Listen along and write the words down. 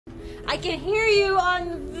I can hear you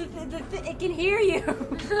on I can hear you.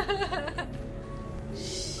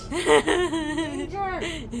 It's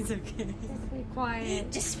okay. Just be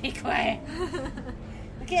quiet. Just be quiet.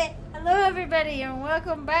 Okay, hello everybody and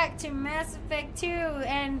welcome back to Mass Effect 2.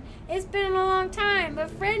 And it's been a long time. A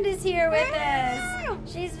friend is here with us.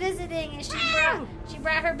 She's visiting and she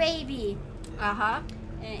brought her baby. Uh-huh.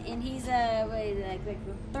 And he's like a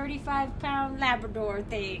 35-pound Labrador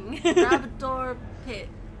thing. Labrador pit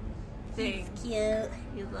thing. He's cute.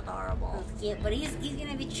 He's adorable. He's cute, but he's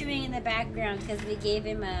gonna be chewing in the background because we gave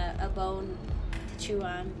him a bone to chew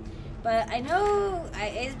on. But I know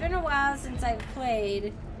it's been a while since I've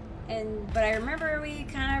played, but I remember we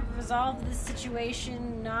kind of resolved this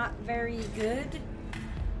situation not very good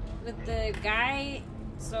with the guy.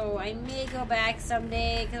 So I may go back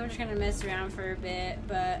someday because we're just gonna mess around for a bit.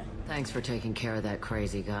 But thanks for taking care of that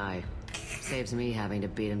crazy guy. Saves me having to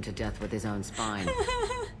beat him to death with his own spine.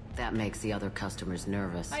 That makes the other customers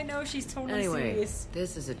nervous. I know she's totally anyway, serious.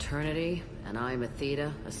 This is Eternity, and I'm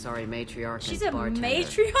Aethyta, a sorry matriarch. She's and a bartender.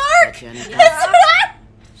 matriarch. Yeah.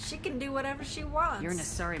 She can do whatever she wants. You're an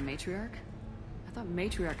Asari matriarch? I thought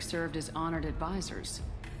matriarchs served as honored advisors.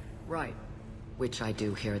 Right, which I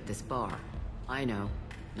do here at this bar. I know,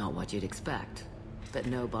 not what you'd expect. But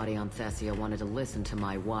nobody on Thessia wanted to listen to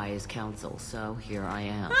my wise counsel, so here I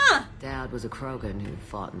am. Huh. Dad was a Krogan who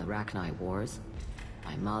fought in the Rachni Wars.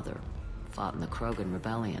 My mother fought in the Krogan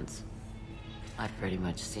rebellions. I've pretty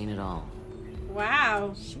much seen it all.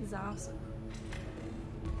 Wow. She's awesome.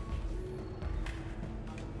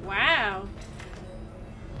 Wow.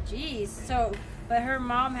 Jeez. So, but her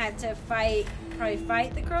mom had to probably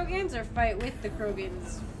fight the Krogans or fight with the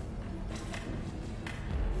Krogans?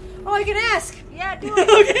 Oh, I can ask! Yeah, do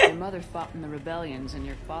it. Okay. Your mother fought in the rebellions and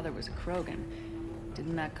your father was a Krogan.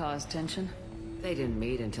 Didn't that cause tension? They didn't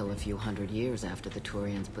meet until a few hundred years after the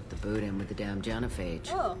Turians put the boot in with the damn Genophage.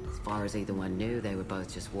 Oh. As far as either one knew, they were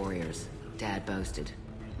both just warriors. Dad boasted.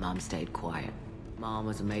 Mom stayed quiet. Mom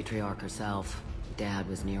was a matriarch herself. Dad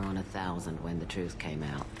was near on 1,000 when the truth came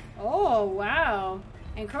out. Oh, wow.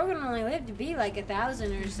 And Krogan only lived to be like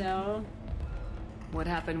 1,000 or so. What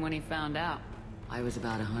happened when he found out? I was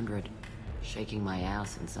about 100, shaking my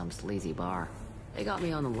ass in some sleazy bar. They got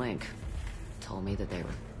me on the link. Told me that they were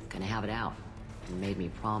gonna have it out. And made me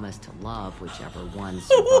promise to love whichever one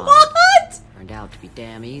survived. What? Turned out to be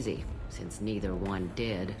damn easy, since neither one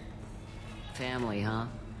did. Family, huh?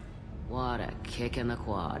 What a kick in the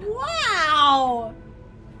quad. Wow.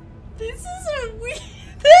 This is a weird...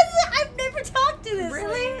 I've never talked to this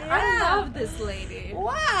Really? lady. I Yeah. love this lady.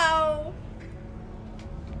 Wow.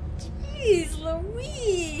 Jeez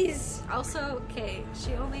Louise. Also, okay,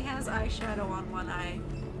 she only has eyeshadow on one eye.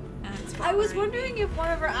 And it's I was bothering wondering me. if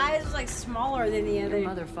one of her eyes was like smaller than the Your other.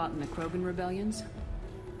 mother fought in the Krogan rebellions?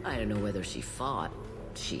 I don't know whether she fought.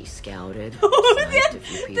 She scouted, Oh, sniped a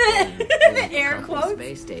few people, and the air a couple quotes.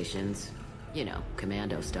 space stations. You know,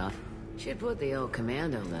 commando stuff. She'd put the old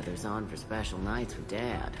commando leathers on for special nights with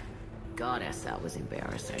Dad. Goddess, that was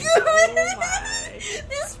embarrassing. Oh my.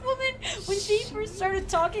 This woman, when she first started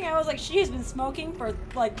talking, I was like, she has been smoking for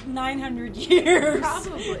like 900 years.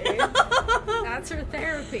 Probably. That's her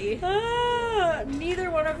therapy.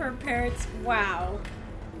 Neither one of her parents. Wow.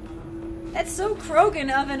 That's so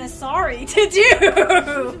Krogan of an Asari to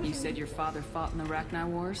do. You said your father fought in the Rachni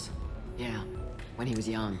Wars? Yeah, when he was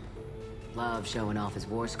young. Loved showing off his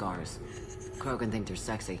war scars. Krogan think they're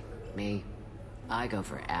sexy. Me, I go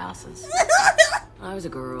for asses. I was a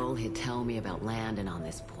girl, he'd tell me about landing on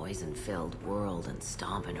this poison-filled world and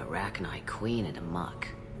stomping a Rachni queen into muck.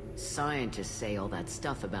 Scientists say all that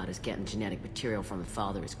stuff about us getting genetic material from the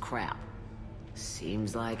father is crap.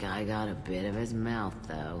 Seems like I got a bit of his mouth,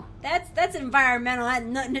 though. That's environmental. Had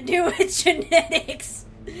nothing to do with genetics.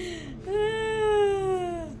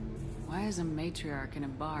 Why is a matriarch in a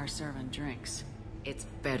bar serving drinks? It's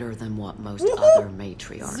better than what most other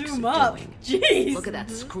matriarchs Zoom are up. doing. Jeez. Look at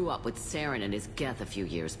that screw-up with Saren and his Geth a few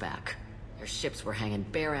years back. Their ships were hanging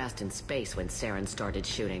bare-assed in space when Saren started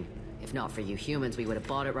shooting. If not for you humans, we would have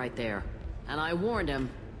bought it right there. And I warned him.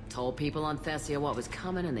 Told people on Thessia what was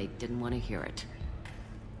coming, and they didn't want to hear it.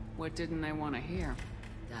 What didn't they want to hear?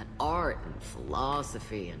 That art and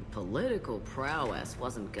philosophy and political prowess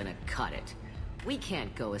wasn't gonna cut it. We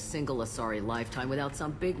can't go a single Asari lifetime without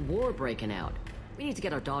some big war breaking out. We need to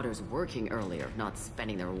get our daughters working earlier, not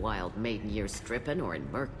spending their wild maiden years stripping or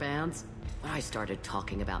in merc bands. When I started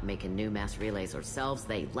talking about making new mass relays ourselves,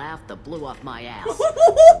 they laughed the blue off my ass.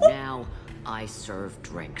 So now, I serve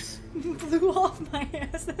drinks. Blew off my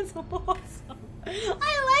ass. That's awesome.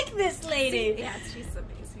 I like this lady. Yeah, she's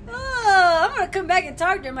amazing. Oh, I'm gonna come back and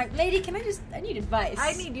talk to her. I'm like, lady, I need advice.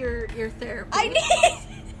 I need your therapy. I need...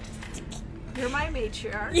 You're my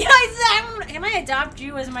matriarch. Yeah, can I adopt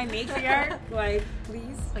you as my matriarch? Why,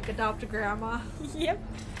 please? Like adopt a grandma. Yep.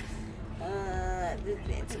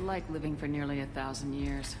 What's it like living for nearly 1,000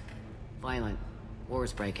 years? Violent.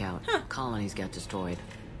 Wars break out. Colonies get destroyed.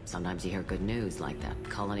 Sometimes you hear good news, like that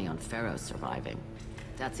colony on Pharaoh surviving.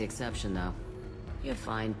 That's the exception, though. You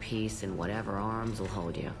find peace in whatever arms will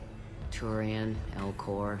hold you. Turian,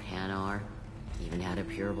 Elcor, Hanar. Even had a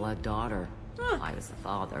pureblood daughter. I was the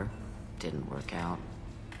father. Didn't work out.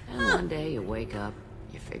 And one day you wake up,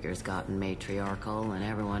 your figure's gotten matriarchal, and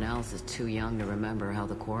everyone else is too young to remember how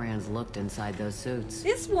the Quarians looked inside those suits.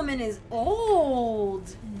 This woman is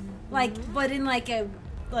old. Like, but in like a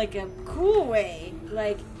cool way.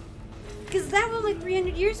 Like, because that was like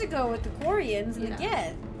 300 years ago with the Quarians and the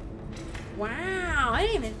Geth. Wow, I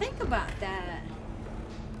didn't even think about that.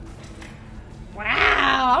 Wow,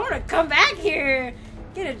 I want to come back here,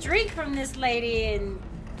 get a drink from this lady, and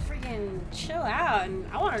freaking chill out. And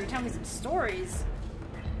I want her to tell me some stories.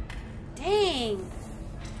 Dang.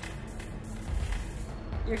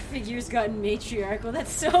 Your figure's gotten matriarchal.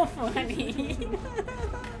 That's so funny.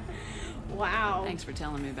 Wow. Thanks for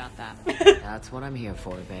telling me about that. That's what I'm here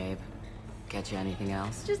for, babe. Get you anything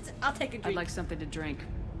else? I'll take a drink. I'd like something to drink.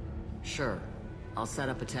 Sure. I'll set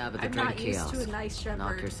up a tab at the I'm drink not used kiosk. to a nice shepherd.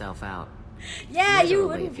 Knock yourself out. Yeah, you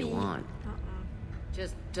Literally, wouldn't if you be. want.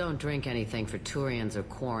 Just don't drink anything for Turians or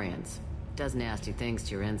Quarians. Does nasty things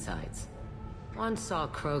to your insides. Once saw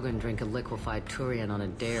Krogan drink a liquefied Turian on a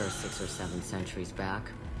dare 6 or 7 centuries back.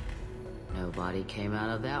 Nobody came out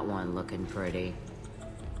of that one looking pretty.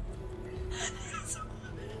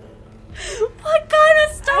 What kind of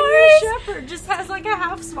Your stories? shepherd just has like a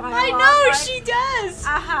half smile. I on, know, like, she does.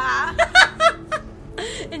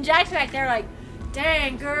 And Jack's back there like,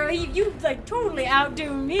 dang, girl, you like totally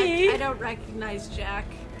outdo me. I don't recognize Jack.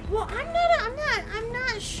 Well, I'm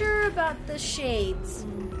not sure about the shades.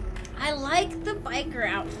 I like the biker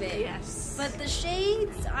outfit. Yes. But the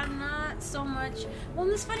shades, I'm not so much. Well,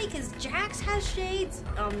 and it's funny because Jax has shades.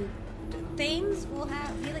 Things will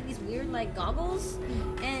be like these weird like goggles,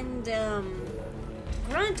 and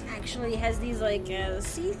Grunt actually has these like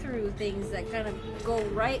see-through things that kind of go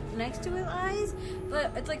right next to his eyes.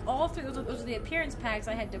 But it's like all through those are the appearance packs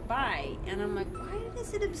I had to buy, and I'm like, why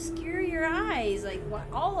does it obscure your eyes? Like what?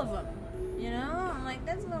 All of them, you know? I'm like,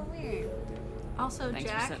 that's a little weird. Also, Thanks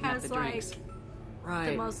for Jack setting up has the like drinks. Right.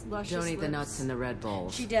 the most luscious Don't eat the lips. nuts in the Red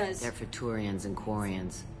Bowls. She does. They're for Turians and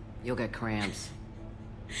Quarians. You'll get cramps.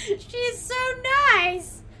 She's so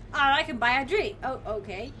nice. Oh, I can buy a drink. Oh,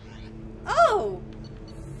 okay. Oh.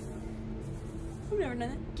 I've never done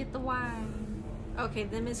that. Get the wine. Okay,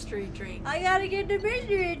 the mystery drink. I gotta get the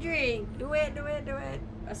mystery drink. Do it, do it, do it.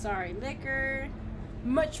 Sorry, liquor.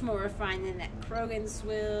 Much more refined than that Krogan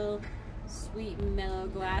swill. Sweet and mellow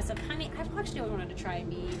glass of honey. I've actually always wanted to try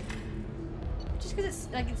mead. Just because it's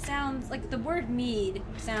like it sounds like the word mead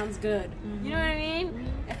sounds good. You know what I mean?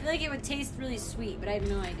 I feel like it would taste really sweet, but I have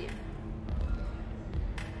no idea.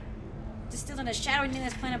 Distilled on a shadowy near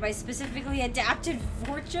this planet by specifically adapted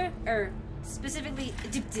Vorcha, or specifically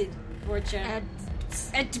adapted Vorcha.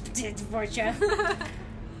 Adapted Vorcha.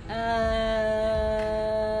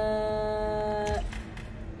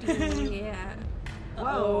 Yeah.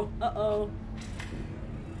 Whoa. Uh-oh.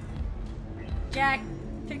 Jack,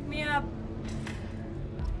 pick me up.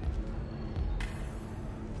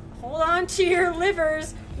 Hold on to your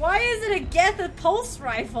livers. Why is it a Geth pulse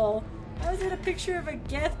rifle? How is it a picture of a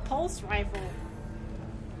Geth pulse rifle?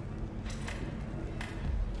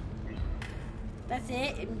 That's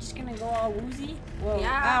it? I'm just gonna go all woozy? Whoa.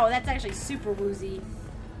 Yeah. Wow, that's actually super woozy.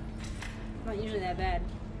 Not usually that bad.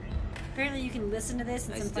 Apparently you can listen to this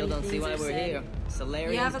and I some still funny don't see things why are we're said. here.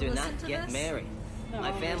 Solarians haven't do listened not to get this? married. No.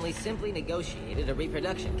 My family simply negotiated a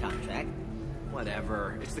reproduction contract.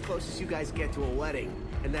 Whatever. It's the closest you guys get to a wedding.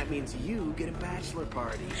 And that means you get a bachelor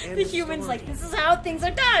party. And The a human's story. like, this is how things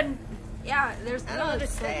are done. Yeah, there's I don't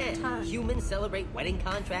notes, like, a understand. ton. Humans celebrate wedding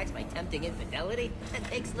contracts by tempting infidelity? That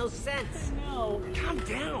makes no sense. No. Calm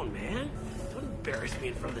down, man. Don't embarrass me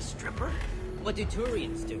in front of the stripper. What do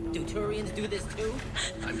Turians do? Do Turians do this too?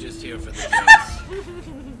 I'm just here for the jokes.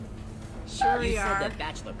 Sure You we said are. that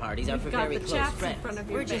bachelor parties are You've for got very the close chaps in friends. front of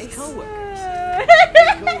your We're just face. co-workers.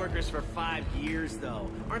 Co-workers for 5 years, though.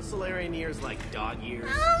 Aren't Solarian years like dog years?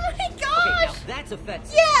 Oh my Okay, now gosh! that's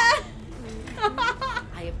offensive. Yeah!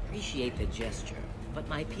 I appreciate the gesture, but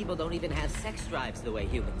my people don't even have sex drives the way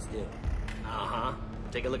humans do. Uh-huh.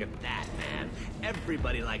 Take a look at that, man.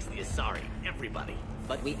 Everybody likes the Asari. Everybody.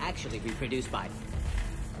 But we actually reproduce by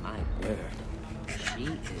my word. She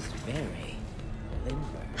is very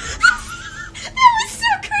limber. That was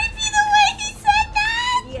so creepy the way he said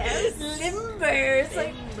that! Yes. Limber. It's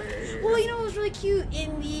like, well, you know what was really cute?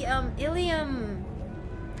 In the Ilium,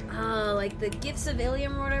 like the Gifts of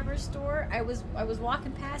Ilium or whatever store, I was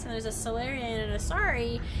walking past and there's a Solarian and a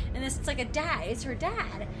Sari, and it's like a dad. It's her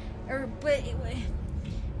dad.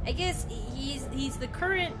 I guess he's the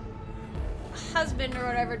current husband or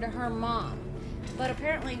whatever to her mom. But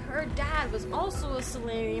apparently her dad was also a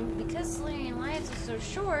Solarian. Because Solarian lives are so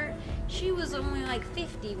short, she was only like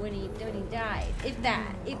 50 when he died. If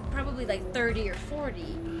that. If probably like 30 or 40.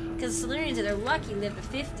 Because Solarians, if they're lucky, live to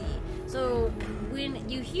 50. So when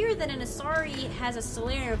you hear that an Asari has a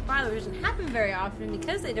Solarian father, which doesn't happen very often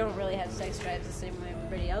because they don't really have sex drives the same way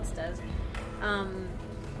everybody else does,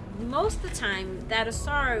 most of the time, that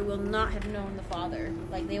Asari will not have known the father.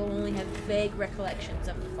 Like, they will only have vague recollections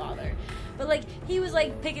of the father. But, like, he was,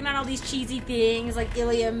 like, picking on all these cheesy things, like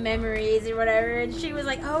Ilium memories or whatever, and she was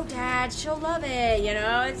like, oh, Dad, she'll love it, you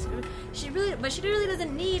know? She really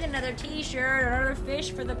doesn't need another t-shirt or another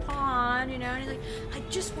fish for the pond, you know? And he's like, I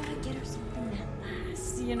just want to get her something that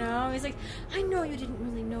lasts, you know? He's like, I know you didn't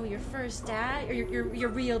really know your first dad, or your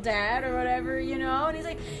real dad, or whatever, you know? And he's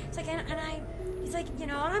like, he's like, you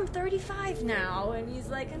know, I'm 35 now, and he's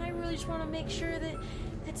like, and I really just want to make sure that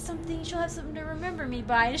that's something, she'll have something to remember me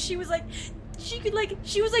by. And she was like, she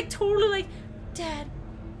was like totally like, Dad,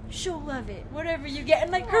 she'll love it, whatever you get.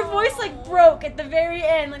 And like her voice like broke at the very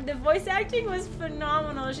end. Like the voice acting was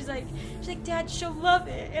phenomenal. She's like, Dad, she'll love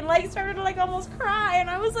it, and like started to like almost cry. And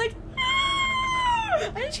I was like,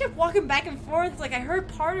 I just kept walking back and forth. Like I heard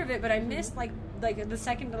part of it, but I missed like the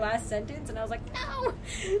second to last sentence, and I was like, no.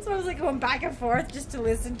 So I was like going back and forth just to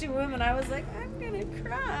listen to him, and I was like, I'm gonna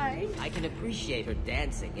cry. I can appreciate her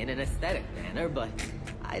dancing in an aesthetic manner, but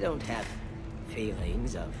I don't have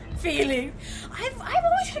feelings of... Feelings? I've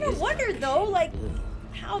always kind of wondered, though, like,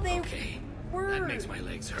 how they were... That makes my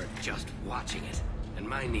legs hurt just watching it. And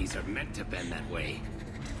my knees are meant to bend that way.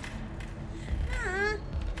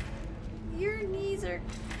 Your knees are...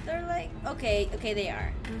 They're like... Okay, they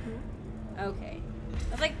are. Mm-hmm. Okay.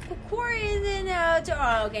 I was like, Quarry and then...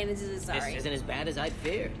 oh, okay, this is sorry. This isn't as bad as I'd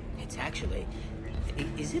feared. It's actually...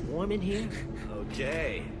 Is it warm in here?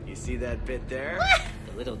 Okay, you see that bit there?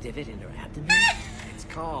 The little divot in her abdomen? It's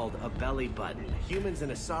called a belly button. Humans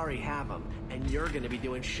and Asari have them, and you're gonna be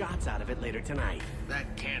doing shots out of it later tonight.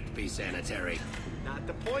 That can't be sanitary. Not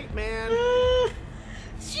the point, man. I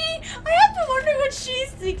have to wonder what she's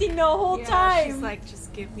thinking the whole time. She's like,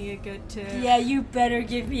 just give me a good tip. Yeah, you better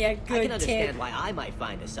give me a good tip. I can understand why I might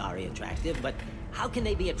find Asari attractive, but how can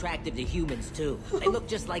they be attractive to humans, too? They look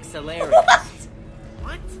just like Solarians.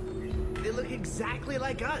 What? They look exactly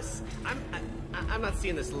like us. I'm not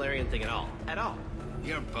seeing the Solarian thing at all. At all.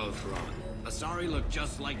 You're both wrong. Asari look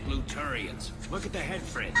just like Bluturians. Look at the head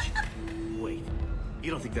fringe. Wait,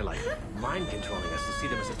 you don't think they're like mind controlling us to see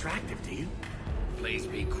them as attractive, do you? Please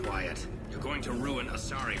be quiet. You're going to ruin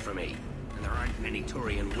Asari for me. And there aren't many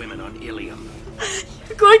Turian women on Ilium.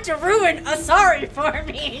 You're going to ruin Asari for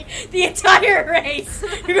me. The entire race.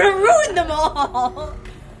 You're going to ruin them all.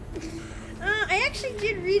 I actually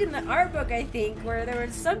did read in the art book, I think, where there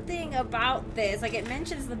was something about this. Like, it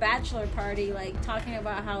mentions the bachelor party, like, talking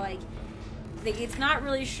about how, like it's not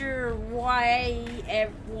really sure why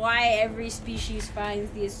every species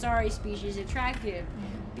finds the Asari species attractive.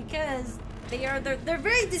 Because they're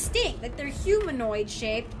very distinct. Like, they're humanoid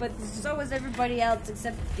shaped, but so is everybody else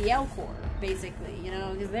except the Elcor, basically, you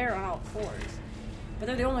know, because they're on all fours. But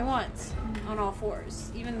they're the only ones on all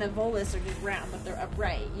fours. Even the Volus are just round, but they're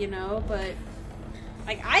upright, you know? But,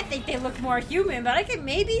 like, I think they look more human, but I could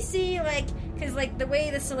maybe see, like, because, like, the way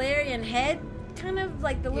the Solarian head, kind of,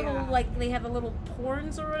 like, the little, like, they have the little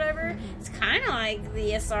horns or whatever. It's kind of like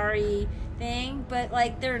the Asari thing, but,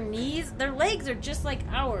 like, their legs are just like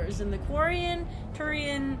ours. And the Quarian,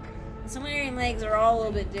 Turian, Solarian legs are all a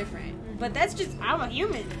little bit different. But that's just, I'm a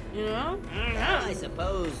human, you know? I don't know. I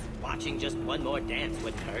suppose watching just one more dance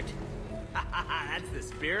wouldn't hurt. That's the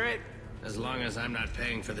spirit. As long as I'm not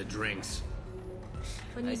paying for the drinks.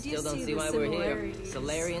 When you I do still don't see the why we're here. similarities,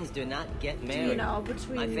 Solarians do not get married. you know,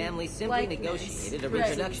 between My family simply likeness negotiated a versus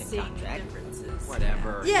reproduction seeing contract. differences.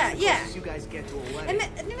 Whatever. Yeah. Closest you guys get to a wedding. And I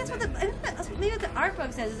think that's maybe what the art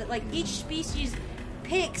book says, is that, like, each species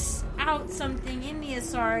picks out something in the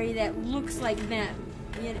Asari that looks like them.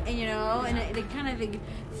 you know, and it kind of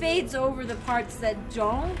fades over the parts that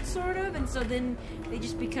don't, sort of, and so then they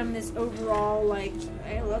just become this overall, like,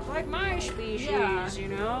 they look like my species, you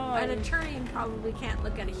know? An attorney probably can't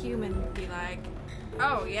look at a human and be like,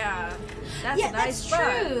 oh, yeah, that's a nice that's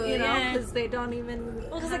butt, true, you know, yeah. because they don't even...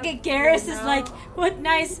 Well, because, like, Garrus is know. like, what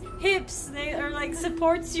nice hips, or, like,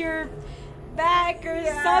 supports your back or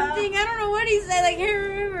something. I don't know what he said, like, I can't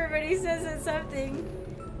remember, but he says it something.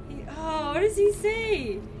 What does he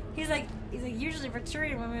say? He's like, usually for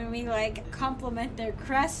Turian women, we, like, compliment their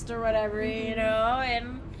crest or whatever, you know,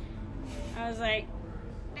 and I was like,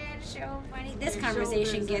 that's so funny. This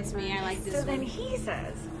conversation gets me. I like this So then one. he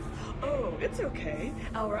says, oh, it's okay.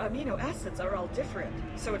 Our amino acids are all different,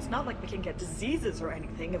 so it's not like we can get diseases or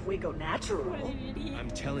anything if we go natural. I'm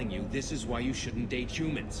telling you, this is why you shouldn't date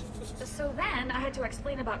humans. So then I had to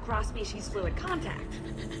explain about cross-species fluid contact.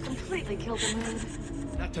 Completely killed the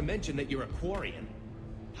mood. Not to mention that you're a Quarian.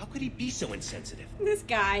 How could he be so insensitive? This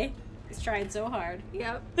guy is trying so hard.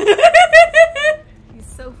 Yep. He's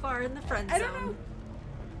so far in the friend I don't zone. know.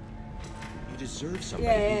 You deserve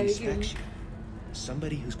somebody Yeah, who we can- respects you.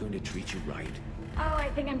 Somebody who's going to treat you right. Oh, I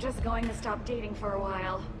think I'm just going to stop dating for a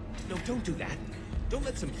while. No, don't do that. Don't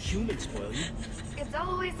let some human spoil you. It's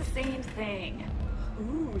always the same thing.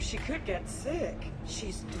 Ooh, she could get sick.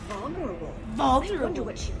 She's vulnerable. I wonder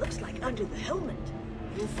what she looks like under the helmet.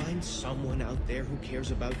 You'll find someone out there who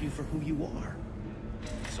cares about you for who you are.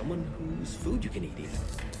 Someone whose food you can eat, even.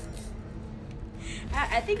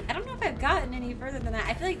 I don't know if I've gotten any further than that.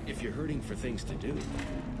 I feel like If you're hurting for things to do,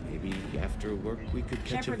 maybe after work we could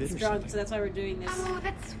catch a bit Shepard's or drunk, something. so that's why we're doing this. Oh,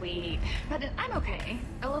 that's sweet. But I'm okay.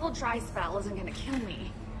 A little dry spell isn't gonna kill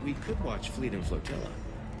me. We could watch Fleet and Flotilla.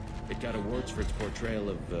 It got awards for its portrayal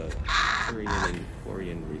of Turian and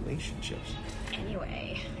Quarian relationships.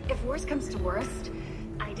 Anyway, if worst comes to worst,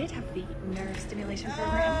 I did have the nerve stimulation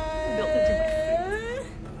program built into my suit.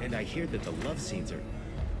 And I hear that the love scenes are...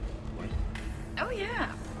 What? Oh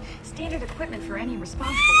yeah. Standard equipment for any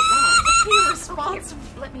responsible adult. Responsible.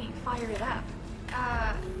 Here, let me fire it up.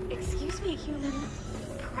 Excuse me, human.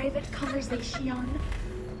 Private conversation.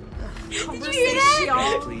 Did you hear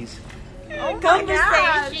that? Please. Oh my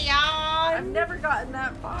Conversation. gosh. I've never gotten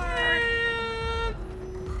that far.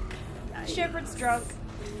 Shepard's drunk.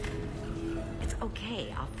 It's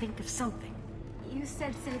okay. I'll think of something. You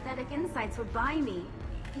said Synthetic Insights would buy me.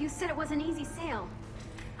 You said it was an easy sale.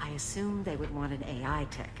 I assumed they would want an AI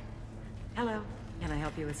tech. Hello. Can I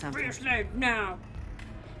help you with something? Free slave now.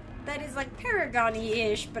 That is like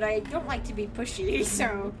Paragon-y-ish, but I don't like to be pushy,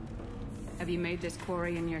 so Have you made this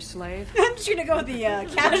Quarian your slave? I'm just gonna go the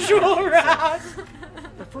casual route.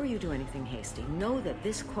 Before you do anything hasty, know that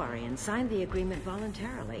this Quarian signed the agreement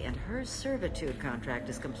voluntarily, and her servitude contract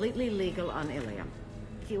is completely legal on Ilium.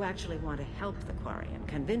 If you actually want to help the Quarian,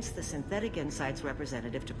 convince the Synthetic Insights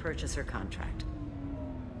representative to purchase her contract.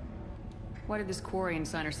 Why did this Quarian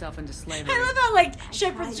sign herself into slavery? I love how, like,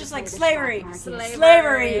 Shepard's just like, slavery. Slavery.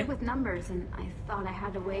 Slavery. With numbers, and I thought I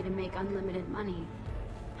had a way to make unlimited money.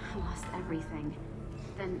 I lost everything.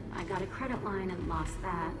 Then I got a credit line and lost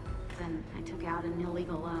that. Then I took out an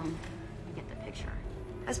illegal loan. You get the picture.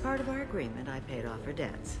 As part of our agreement, I paid off her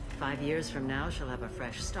debts. 5 years from now, she'll have a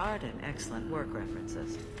fresh start and excellent work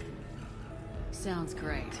references. Sounds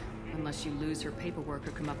great. Unless you lose her paperwork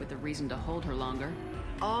or come up with a reason to hold her longer.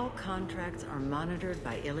 All contracts are monitored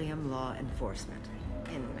by Ilium law enforcement.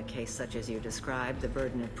 In a case such as you described, the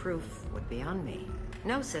burden of proof would be on me.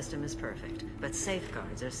 No system is perfect, but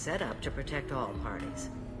safeguards are set up to protect all parties.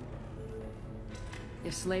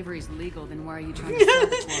 If slavery's legal, then why are you trying to sell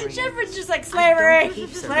the Quarian? Shepard's just like, I slavery. don't keep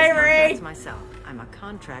service Slavery. contracts myself. I'm a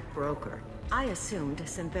contract broker. I assumed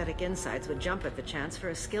Synthetic Insights would jump at the chance for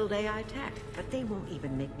a skilled AI tech, but they won't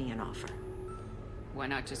even make me an offer. Why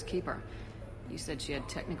not just keep her? You said she had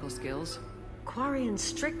technical skills. Quarian's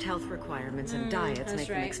strict health requirements and diets that's make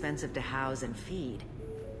them right. expensive to house and feed.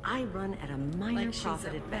 I run at a minor Like she's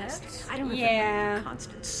profit a at best. pet? I don't have Yeah. the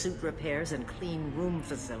constant suit repairs and clean room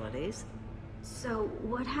facilities. So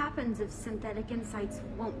what happens if Synthetic Insights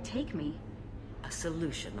won't take me? A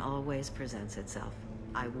solution always presents itself.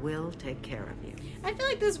 I will take care of you. I feel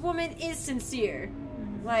like this woman is sincere.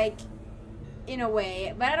 Like, in a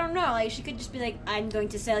way. But I don't know. Like, she could just be like, I'm going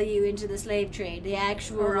to sell you into the slave trade. The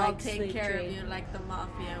actual, Or I'll like, take slave care trade. of you like the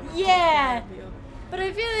mafia. will Yeah. take care of you. But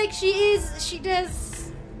I feel like she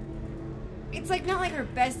does, it's like not like her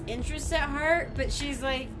best interests at heart, but she's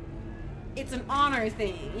like, it's an honor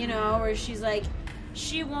thing, you know, where she's like,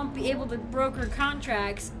 she won't be able to broker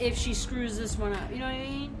contracts if she screws this one up, you know what I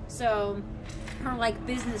mean? So, her like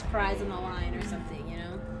business prize on the line or something, you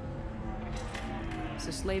know? So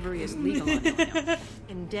slavery is legal on Ilium.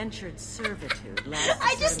 Indentured servitude lasts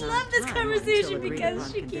I a just certain love amount this of time conversation until agreed because upon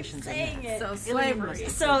she keeps conditions are saying met. it. So Ilium slavery.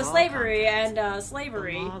 must So approve all slavery contracts. and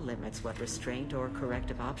slavery. The law limits what restraint or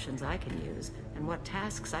corrective options I can use and what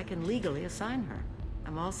tasks I can legally assign her.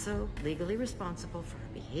 I'm also legally responsible for her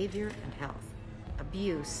behavior and health.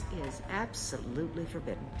 Abuse is absolutely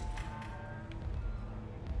forbidden.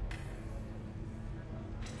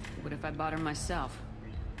 What if I bought her myself?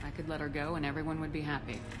 I could let her go and everyone would be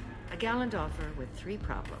happy. A gallant offer with 3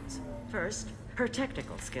 problems. First, her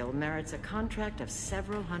technical skill merits a contract of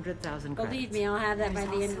several 100,000 credits. Believe me, I'll have that by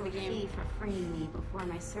There's the end of also the a fee game. for freeing me before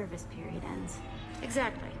my service period ends.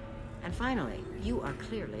 Exactly. And finally, you are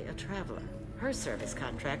clearly a traveler. Her service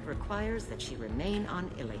contract requires that she remain on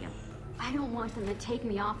Ilium. I don't want them to take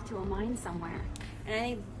me off to a mine somewhere. And I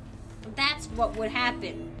think that's what would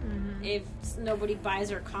happen if nobody buys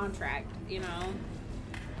her contract, you know.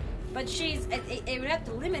 But it would have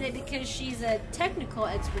to limit it because she's a technical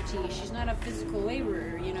expertise. She's not a physical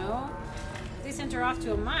laborer, you know. If they sent her off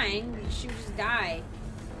to a mine, she would just die.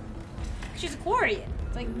 She's a Quarian.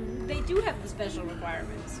 It's like, they do have the special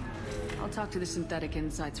requirements. I'll talk to the Synthetic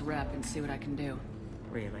Insights rep and see what I can do.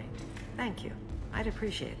 Really? Thank you. I'd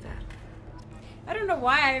appreciate that. I don't know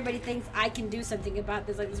why everybody thinks I can do something about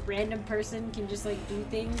this. Like, this random person can just, like, do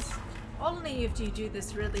things. Only if you do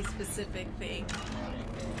this really specific thing.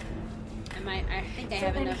 I think I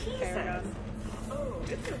have then enough he paragon. says, "Oh,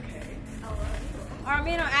 it's okay. Or,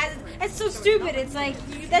 you know, it's so stupid. It's like,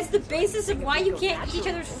 that's the basis of why you can't eat each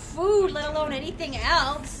other's food, let alone anything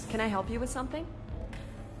else. Can I help you with something?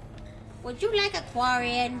 Would you like a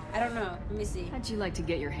Quarian? I don't know. Let me see. How'd you like to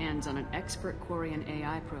get your hands on an expert Quarian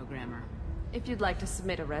AI programmer? If you'd like to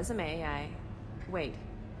submit a resume, Wait.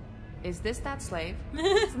 Is this that slave?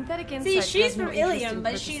 Synthetic Insight See, she's has no from interest Ilium, in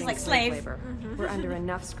but she's purchasing like slave. labor. We're under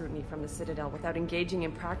enough scrutiny from the Citadel without engaging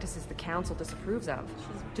in practices the Council disapproves of.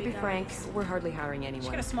 To be frank, we're hardly hiring anyone. She's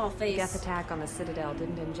got a small face. The death attack on the Citadel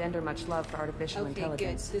didn't engender much love for artificial Okay,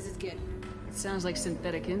 intelligence. good. This is good. It sounds like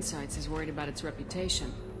Synthetic Insights is worried about its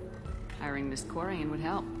reputation. Hiring this Quarian would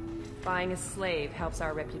help. Buying a slave helps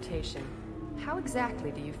our reputation. How exactly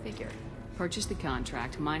do you figure? Purchase the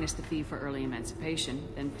contract, minus the fee for early emancipation,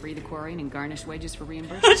 then free the Quarian and garnish wages for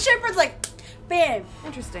reimbursement. Shepard's like, bam,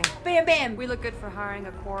 Interesting. bam, bam. We look good for hiring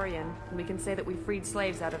a Quarian, and we can say that we freed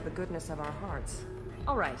slaves out of the goodness of our hearts.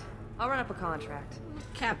 All right, I'll run up a contract.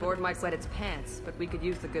 The board might wet its pants, but we could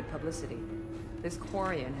use the good publicity. This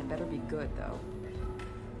Quarian had better be good, though.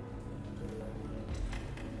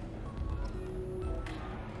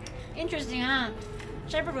 Interesting, huh?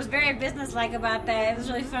 Shepard was very businesslike about that. It was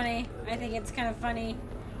really funny. I think it's kind of funny.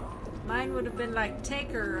 Mine would have been like, take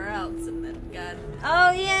her or else, and then God.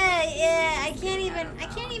 Oh yeah. I can't even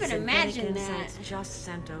Synthetic imagine that. Insights just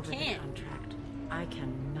sent over the contract. I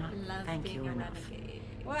cannot Love thank being you a enough. renegade.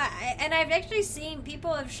 Well, and I've actually seen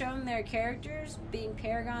people have shown their characters being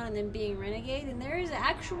Paragon and then being Renegade, and there is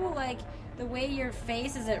actual, like, the way your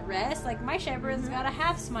face is at rest. Like, my Shepard's got a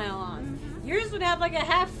half smile on. Yours would have, like, a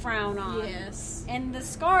half frown on. Yes. And the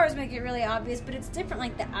scars make it really obvious, but it's different.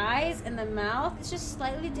 Like, the eyes and the mouth, it's just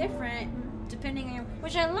slightly different depending on your...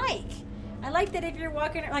 Which I like. I like that if you're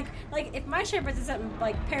walking... Like if my Shepherd said something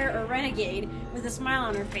like Parrot or Renegade with a smile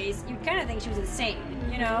on her face, you'd kind of think she was insane,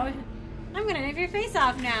 you know? I'm gonna rip your face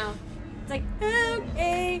off now. It's like,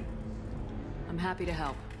 okay. I'm happy to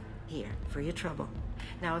help. Here, for your trouble.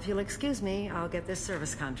 Now, if you'll excuse me, I'll get this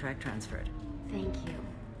service contract transferred. Thank you.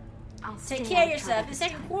 I'll Take stay care out of of yourself. trouble The this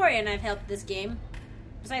second time. Quarian I've helped this game.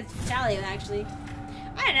 Besides Talia, actually.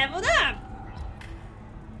 I leveled up!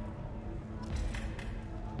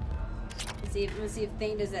 Let's see if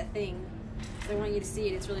Thane does that thing. I want you to see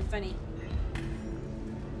it. It's really funny.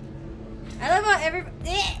 I love how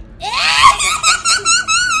everybody...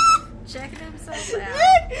 Checking himself Look! out.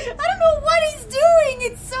 I don't know what he's doing.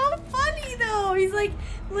 It's so funny though. He's like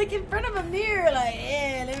in front of a mirror, like,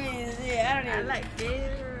 yeah, let me see.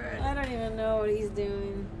 I don't even know what he's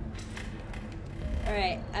doing. All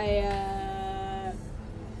right, I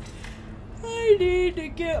need to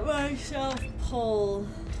get myself pulled.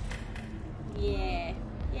 Yeah,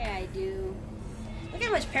 I do. Look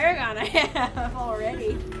how much Paragon I have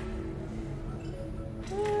already.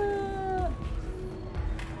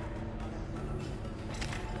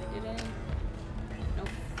 Did I? Nope.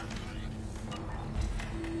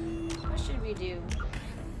 What should we do?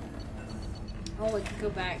 Oh, we can go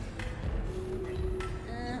back.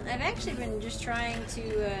 I've actually been just trying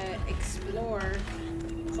to explore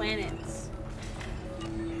planets.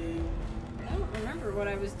 I don't remember what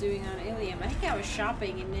I was doing on Ilium. I think I was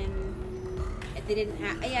shopping and then they didn't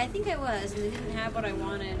have... Yeah, I think I was, and they didn't have what I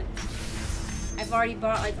wanted. I've already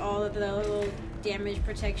bought like all of the little damage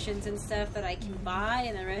protections and stuff that I can buy,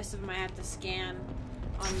 and the rest of them I have to scan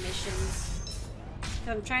on missions.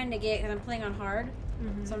 So I'm trying to get, because I'm playing on hard,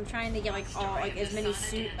 so I'm trying to get like all, like as many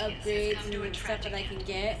suit upgrades and stuff that I can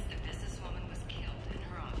get.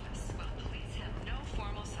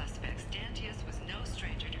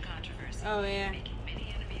 Oh yeah.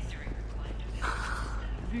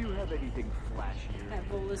 Do you have anything flashier? That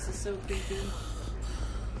bolus is so creepy.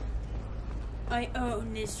 I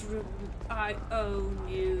own this room. I own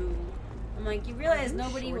you. I'm like, you realize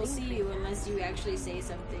nobody will see you unless you actually say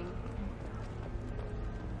something.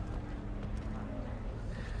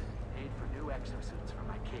 Paid for new exosuits for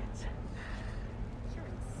my kids. You're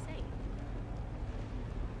insane.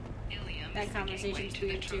 That conversation's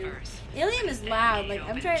weird too. Ilium is loud. Like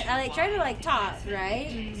I try to like talk,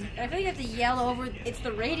 right? But I feel like I have to yell over. It's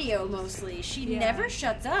the radio mostly. She never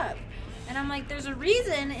shuts up, and I'm like, there's a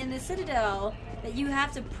reason in the Citadel that you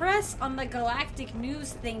have to press on the galactic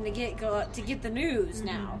news thing to get the news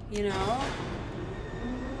now. You know.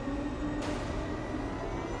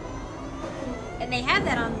 And they have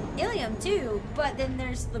that on Ilium too, but then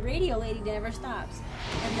there's the radio lady that never stops,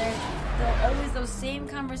 and there's always those same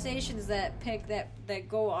conversations that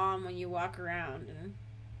go on when you walk around. And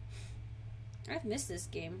I've missed this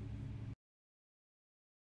game.